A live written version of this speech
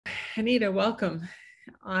Anita, welcome.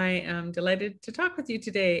 I am delighted to talk with you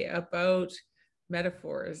today about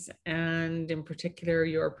metaphors and, in particular,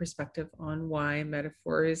 your perspective on why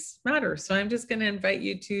metaphors matter. So, I'm just going to invite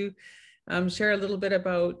you to share a little bit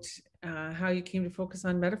about how you came to focus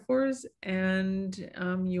on metaphors and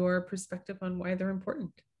your perspective on why they're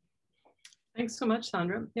important. Thanks so much,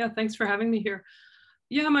 Sandra. Yeah, thanks for having me here.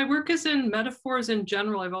 Yeah, my work is in metaphors in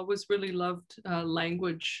general. I've always really loved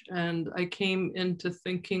language, and I came into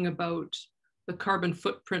thinking about the carbon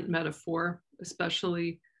footprint metaphor,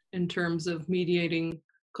 especially in terms of mediating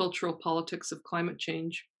cultural politics of climate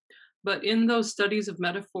change. But in those studies of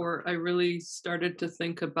metaphor, I really started to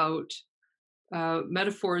think about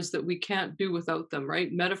metaphors that we can't do without them,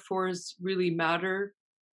 right? Metaphors really matter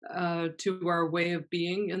to our way of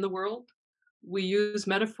being in the world. We use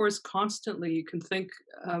metaphors constantly. You can think,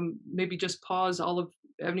 maybe just pause, all of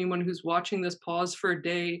anyone who's watching this, pause for a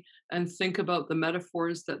day and think about the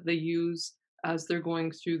metaphors that they use as they're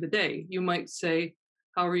going through the day. You might say,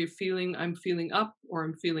 how are you feeling? I'm feeling up, or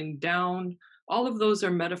I'm feeling down. All of those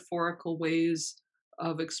are metaphorical ways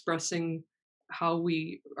of expressing how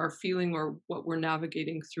we are feeling or what we're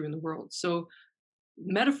navigating through in the world. So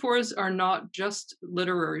metaphors are not just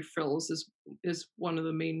literary frills, is one of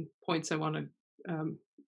the main points I want to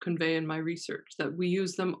convey in my research, that we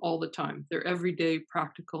use them all the time. They're everyday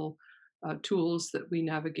practical tools that we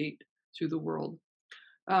navigate through the world.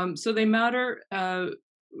 So they matter.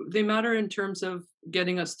 They matter in terms of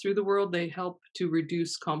getting us through the world. They help to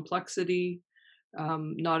reduce complexity,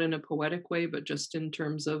 not in a poetic way, but just in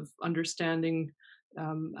terms of understanding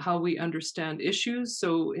how we understand issues.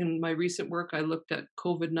 So in my recent work, I looked at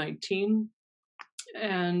COVID-19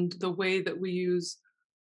 and the way that we use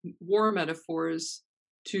war metaphors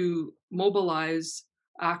to mobilize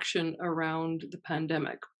action around the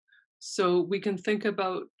pandemic. So we can think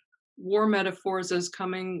about war metaphors as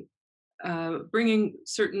coming, bringing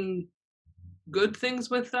certain good things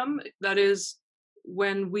with them. That is,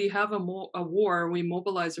 when we have a war, we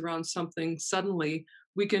mobilize around something suddenly,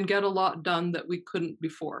 we can get a lot done that we couldn't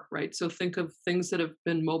before, right? So think of things that have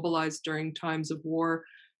been mobilized during times of war.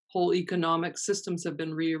 Whole economic systems have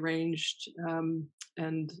been rearranged,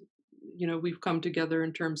 and we've come together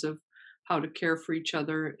in terms of how to care for each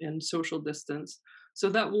other and social distance. So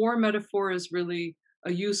that war metaphor is really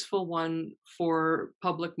a useful one for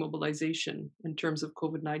public mobilization in terms of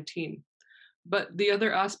COVID-19. But the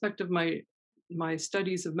other aspect of my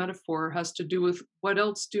studies of metaphor has to do with what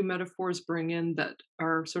else do metaphors bring in that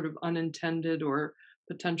are sort of unintended or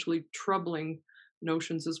potentially troubling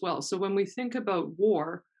notions as well. So when we think about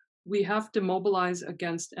war, we have to mobilize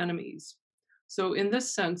against enemies. So in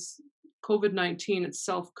this sense, COVID-19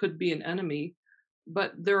 itself could be an enemy,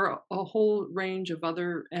 but there are a whole range of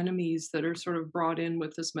other enemies that are sort of brought in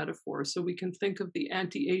with this metaphor. So we can think of the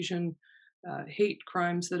anti-Asian hate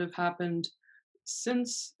crimes that have happened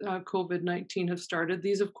since COVID-19 have started.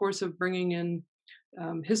 These, of course, are bringing in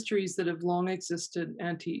histories that have long existed,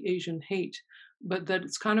 anti-Asian hate, but that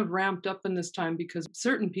it's kind of ramped up in this time because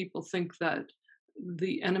certain people think that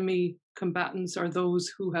the enemy combatants are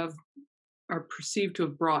those who are perceived to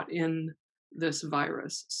have brought in this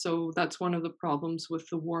virus. So that's one of the problems with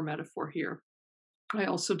the war metaphor here. I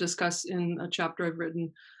also discuss in a chapter I've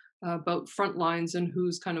written about front lines and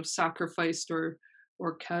who's kind of sacrificed or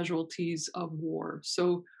casualties of war.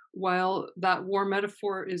 So while that war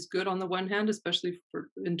metaphor is good on the one hand, especially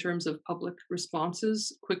in terms of public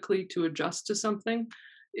responses quickly to adjust to something,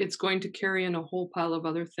 it's going to carry in a whole pile of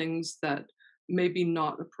other things that may be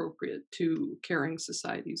not appropriate to caring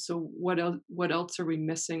societies. So what else are we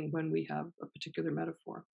missing when we have a particular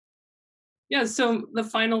metaphor? Yeah, so the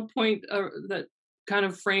final point that kind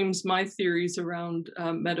of frames my theories around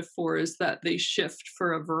metaphor is that they shift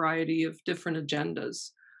for a variety of different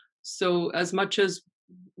agendas. So as much as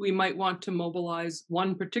we might want to mobilize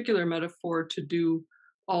one particular metaphor to do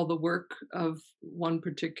all the work of one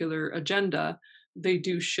particular agenda, they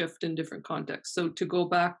do shift in different contexts. So to go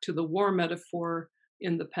back to the war metaphor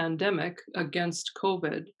in the pandemic against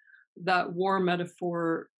COVID, that war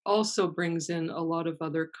metaphor also brings in a lot of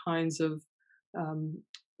other kinds of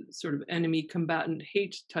sort of enemy combatant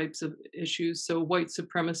hate types of issues. So white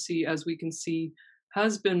supremacy, as we can see,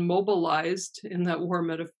 has been mobilized in that war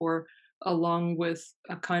metaphor, along with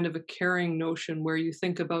a kind of a caring notion where you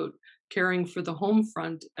think about caring for the home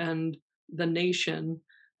front and the nation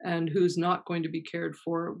and who's not going to be cared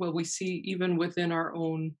for. Well, we see even within our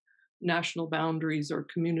own national boundaries or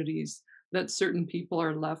communities that certain people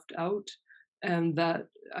are left out, and that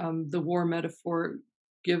the war metaphor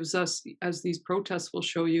gives us, as these protests will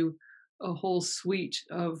show you, a whole suite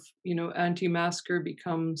of, anti-masker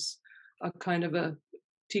becomes a kind of a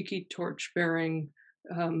tiki torch bearing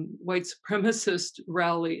white supremacist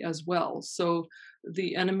rally as well. So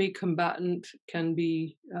the enemy combatant can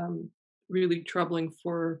be really troubling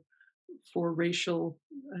for racial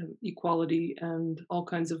equality and all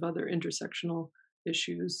kinds of other intersectional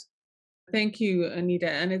issues. Thank you, Anita.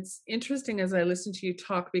 And it's interesting as I listen to you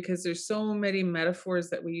talk because there's so many metaphors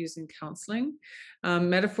that we use in counseling,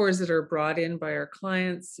 metaphors that are brought in by our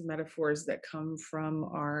clients, metaphors that come from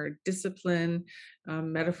our discipline,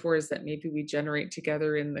 metaphors that maybe we generate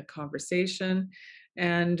together in the conversation.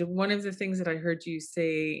 And one of the things that I heard you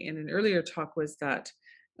say in an earlier talk was that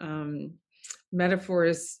um,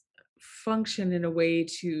 metaphors function in a way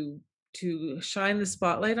to shine the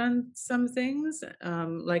spotlight on some things,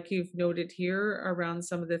 like you've noted here around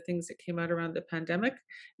some of the things that came out around the pandemic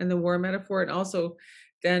and the war metaphor, and also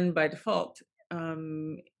then by default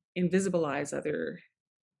um, invisibilize other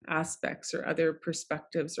aspects or other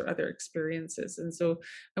perspectives or other experiences. And so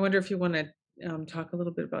I wonder if you want to talk a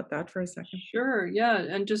little bit about that for a second. Sure, yeah,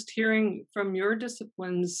 and just hearing from your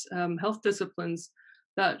disciplines, health disciplines,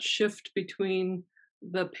 that shift between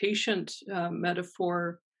the patient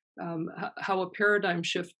metaphor, how a paradigm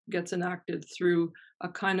shift gets enacted through a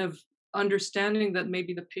kind of understanding that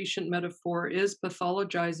maybe the patient metaphor is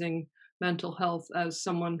pathologizing mental health as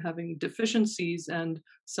someone having deficiencies and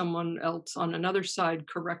someone else on another side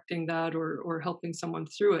correcting that or helping someone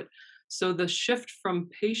through it. So the shift from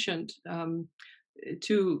patient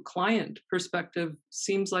to client perspective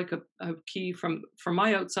seems like a key from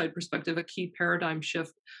my outside perspective, a key paradigm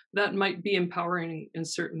shift that might be empowering in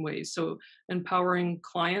certain ways. So empowering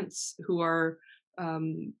clients who are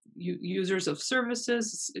users of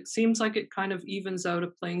services, it seems like it kind of evens out a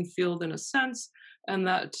playing field in a sense, and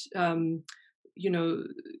that you know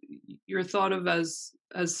you're thought of as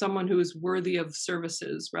someone who is worthy of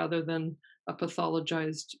services rather than a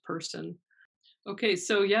pathologized person. Okay,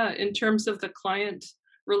 so yeah, in terms of the client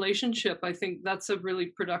relationship, I think that's a really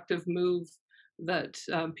productive move that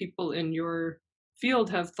people in your field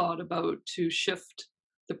have thought about to shift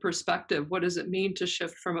the perspective. What does it mean to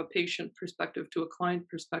shift from a patient perspective to a client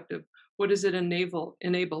perspective? What does it enable?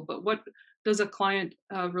 But what does a client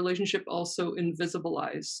relationship also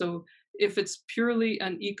invisibilize? So if it's purely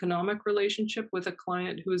an economic relationship with a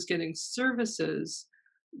client who is getting services,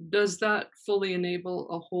 does that fully enable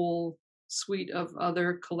a whole suite of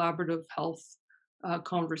other collaborative health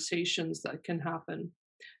conversations that can happen?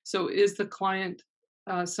 So, is the client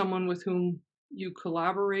someone with whom you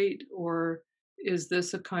collaborate, or is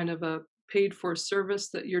this a kind of a paid for service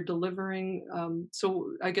that you're delivering?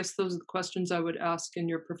 So, I guess those are the questions I would ask in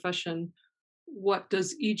your profession. What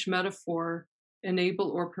does each metaphor enable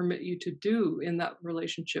or permit you to do in that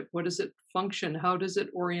relationship? What does it function? How does it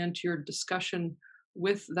orient your discussion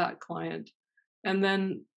with that client? And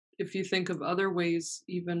then if you think of other ways,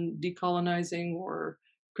 even decolonizing or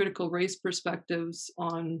critical race perspectives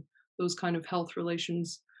on those kind of health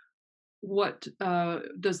relations, what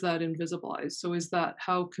does that invisibilize? So is that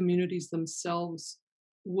how communities themselves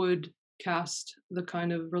would cast the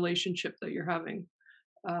kind of relationship that you're having?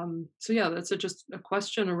 So yeah, that's just a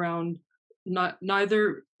question around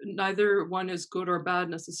neither one is good or bad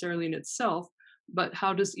necessarily in itself, but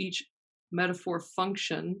how does each metaphor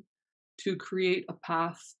function to create a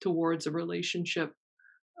path towards a relationship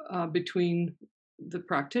between the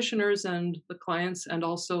practitioners and the clients, and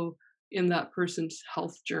also in that person's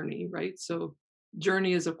health journey, right? So,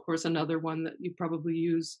 journey is, of course, another one that you probably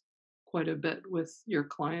use quite a bit with your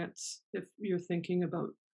clients if you're thinking about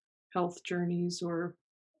health journeys or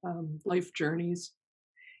life journeys.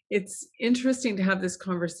 It's interesting to have this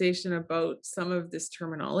conversation about some of this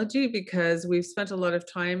terminology because we've spent a lot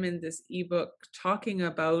of time in this ebook talking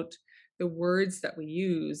about the words that we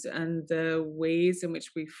use and the ways in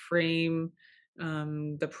which we frame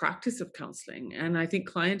the practice of counseling. And I think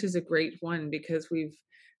client is a great one because we've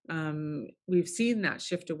seen that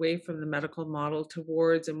shift away from the medical model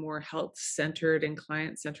towards a more health centered and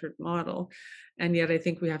client centered model. And yet I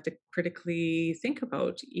think we have to critically think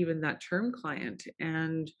about even that term client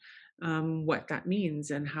and what that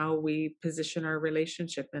means and how we position our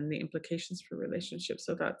relationship and the implications for relationships.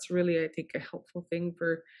 So that's really, I think, a helpful thing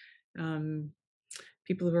for um,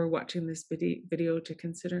 people who are watching this video to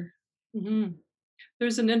consider. Mhm.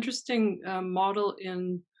 There's an interesting model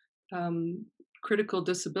in um, critical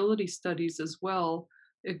disability studies as well.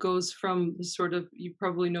 It goes from the sort of, you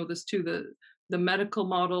probably know this too, the medical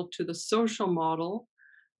model to the social model,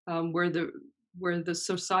 where the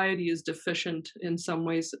society is deficient in some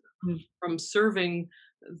ways Mm. from serving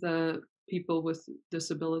the people with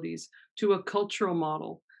disabilities, to a cultural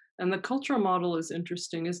model. And the cultural model is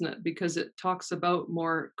interesting, isn't it? Because it talks about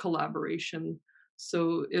more collaboration.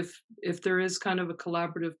 So if there is kind of a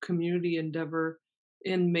collaborative community endeavor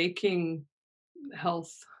in making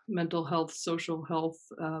health, mental health, social health,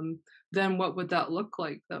 then what would that look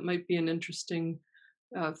like? That might be an interesting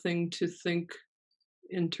thing to think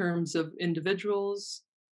in terms of individuals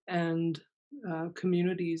and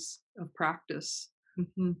communities of practice.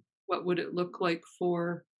 Hmm. What would it look like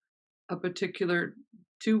for a particular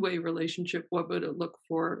two-way relationship? What would it look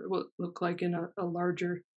like in a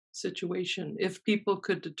larger situation if people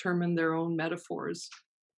could determine their own metaphors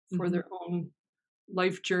for Hmm. their own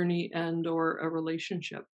life journey and or a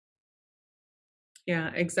relationship?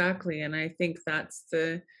 Yeah, exactly. And I think that's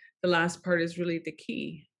the last part is really the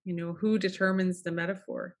key. Who determines the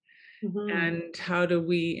metaphor? Mhm. And how do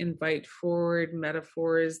we invite forward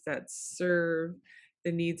metaphors that serve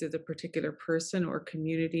the needs of the particular person or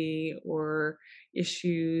community or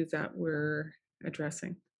issue that we're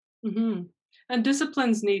addressing? Mhm. And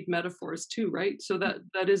disciplines need metaphors too, right? So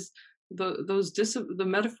that is the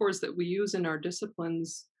metaphors that we use in our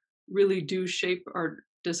disciplines really do shape our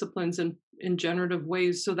disciplines in generative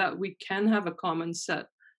ways so that we can have a common set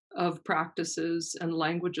of practices and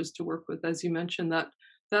languages to work with. As you mentioned, that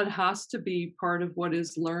has to be part of what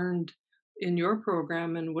is learned in your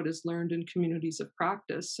program and what is learned in communities of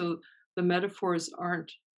practice. So the metaphors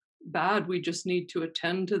aren't bad. We just need to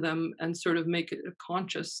attend to them and sort of make it a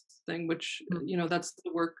conscious thing, which, Mhm. that's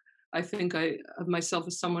the work I think I of myself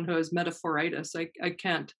as someone who has metaphoritis. I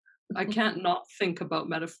can't not think about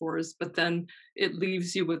metaphors, but then it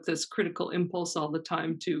leaves you with this critical impulse all the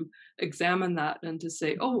time to examine that and to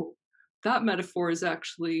say, oh, that metaphor is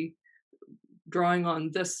actually drawing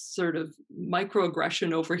on this sort of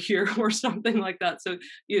microaggression over here or something like that. So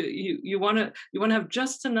you want to have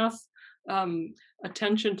just enough um,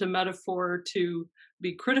 attention to metaphor to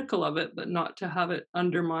be critical of it, but not to have it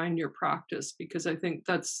undermine your practice, because I think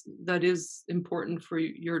that is important for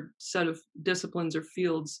your set of disciplines or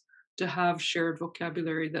fields to have shared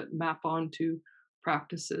vocabulary that map onto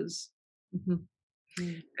practices. Mhm.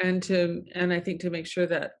 Mm. And I think to make sure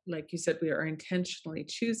that, like you said, we are intentionally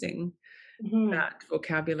choosing Mhm. that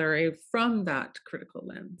vocabulary from that critical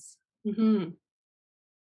lens. Mhm.